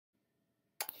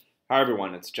Hi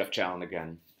everyone, it's Jeff Challen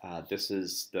again. This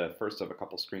is the first of a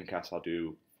couple screencasts I'll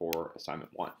do for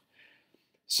assignment 1.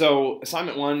 So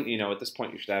assignment 1, at this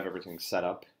point you should have everything set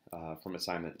up from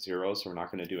assignment 0, so we're not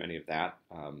going to do any of that.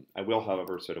 I will,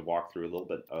 however, sort of walk through a little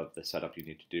bit of the setup you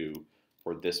need to do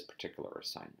for this particular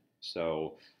assignment.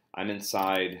 So I'm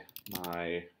inside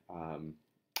my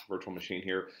virtual machine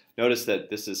here. Notice that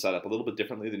this is set up a little bit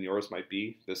differently than yours might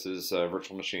be. This is a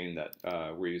virtual machine that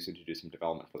we're using to do some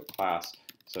development for the class.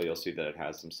 So you'll see that it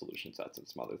has some solution sets and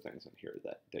some other things in here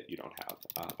that you don't have.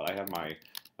 But I have my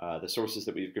the sources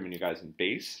that we've given you guys in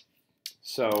base.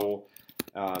 So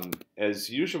as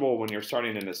usual, when you're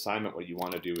starting an assignment, what you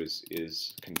want to do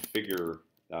is configure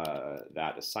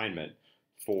that assignment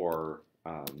for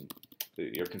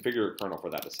configure your kernel for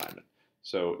that assignment.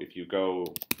 So if you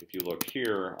look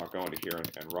here, I'll go into here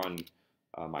and run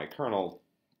my kernel,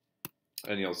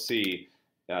 and you'll see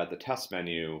the test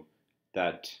menu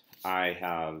that I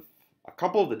have a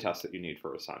couple of the tests that you need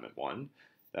for assignment 1.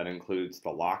 That includes the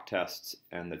lock tests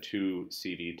and the 2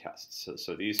 CV tests.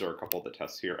 So these are a couple of the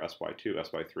tests here, SY2,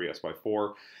 SY3,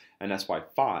 SY4, and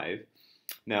SY5.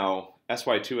 Now,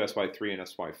 SY2, SY3, and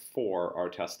SY4 are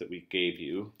tests that we gave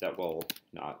you that will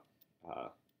not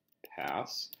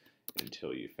pass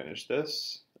until you finish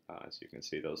this. As you can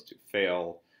see, those 2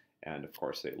 fail, and of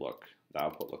course the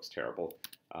output looks terrible.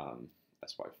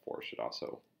 SY4 should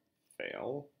also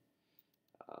fail.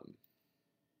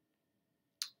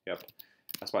 Yep.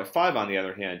 SY5, on the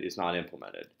other hand, is not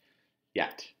implemented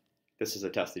yet. This is a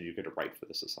test that you get to write for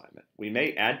this assignment. We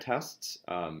may add tests.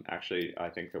 Actually, I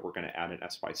think that we're going to add an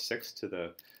SY6 to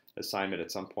the assignment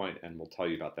at some point, and we'll tell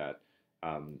you about that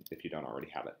if you don't already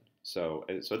have it. So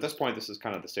at this point, this is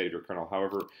kind of the state of your kernel.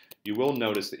 However, you will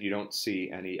notice that you don't see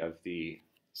any of the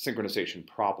synchronization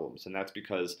problems, and that's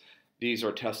because these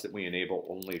are tests that we enable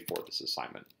only for this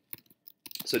assignment.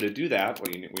 So to do that, what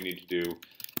we need to do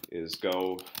is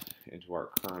go into our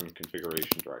current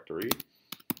configuration directory.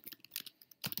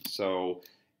 So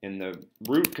in the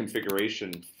root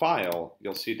configuration file,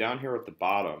 you'll see down here at the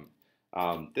bottom,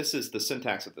 this is the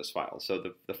syntax of this file. So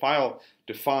the file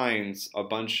defines a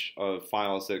bunch of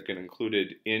files that get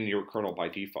included in your kernel by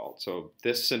default. So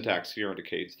this syntax here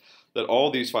indicates that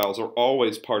all these files are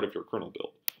always part of your kernel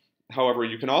build. However,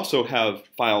 you can also have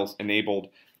files enabled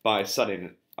by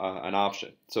setting an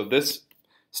option. So this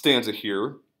stanza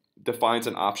here defines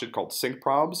an option called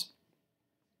syncprobs,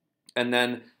 and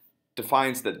then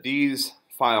defines that these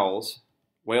files,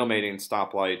 whale mating,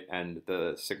 stoplight, and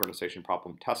the synchronization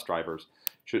problem test drivers,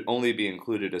 should only be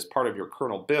included as part of your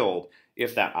kernel build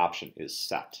if that option is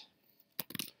set.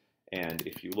 And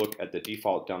if you look at the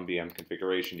default dumb VM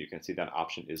configuration, you can see that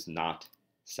option is not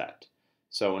set.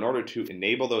 So in order to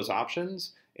enable those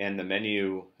options and the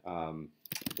menu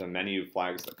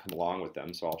flags that come along with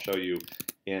them, so I'll show you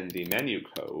in the menu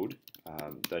code,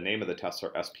 the name of the tests are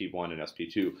SP1 and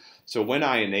SP2. So when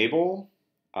I enable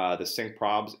the sync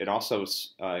probs, it also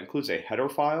includes a header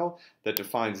file that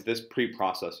defines this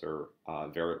preprocessor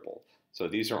variable. So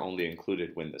these are only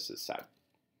included when this is set.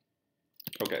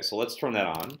 Okay, so let's turn that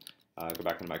on. Go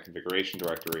back into my configuration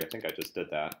directory. I think I just did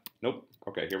that. Nope.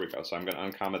 Okay, here we go. So I'm going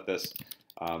to uncomment this.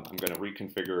 I'm going to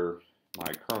reconfigure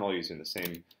my kernel using the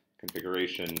same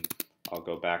configuration. I'll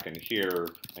go back in here.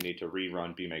 I need to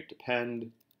rerun bmakedepend.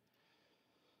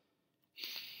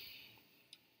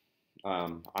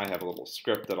 I have a little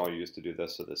script that I'll use to do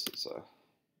this. So this is a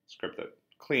script that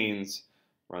cleans,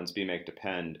 runs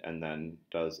bmakedepend, and then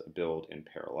does a build in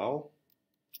parallel.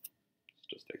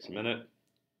 Just takes a minute.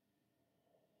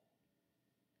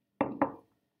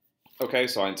 Okay,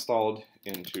 so I installed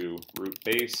into root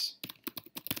base.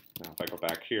 Now if I go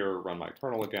back here, run my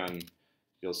kernel again,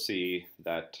 you'll see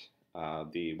that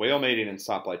the whale mating and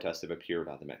stoplight tests have appeared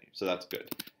on the menu. So that's good.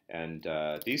 And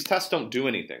these tests don't do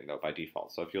anything, though, by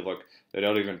default. So if you look, they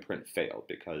don't even print fail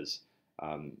because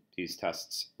these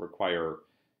tests require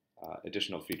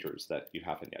additional features that you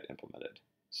haven't yet implemented.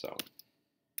 So,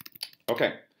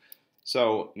 okay.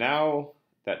 So now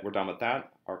that we're done with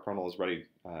that, our kernel is ready,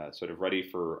 sort of ready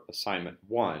for assignment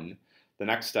 1. The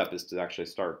next step is to actually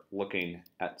start looking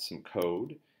at some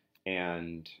code,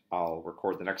 and I'll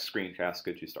record the next screencast,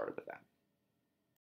 get you started with that.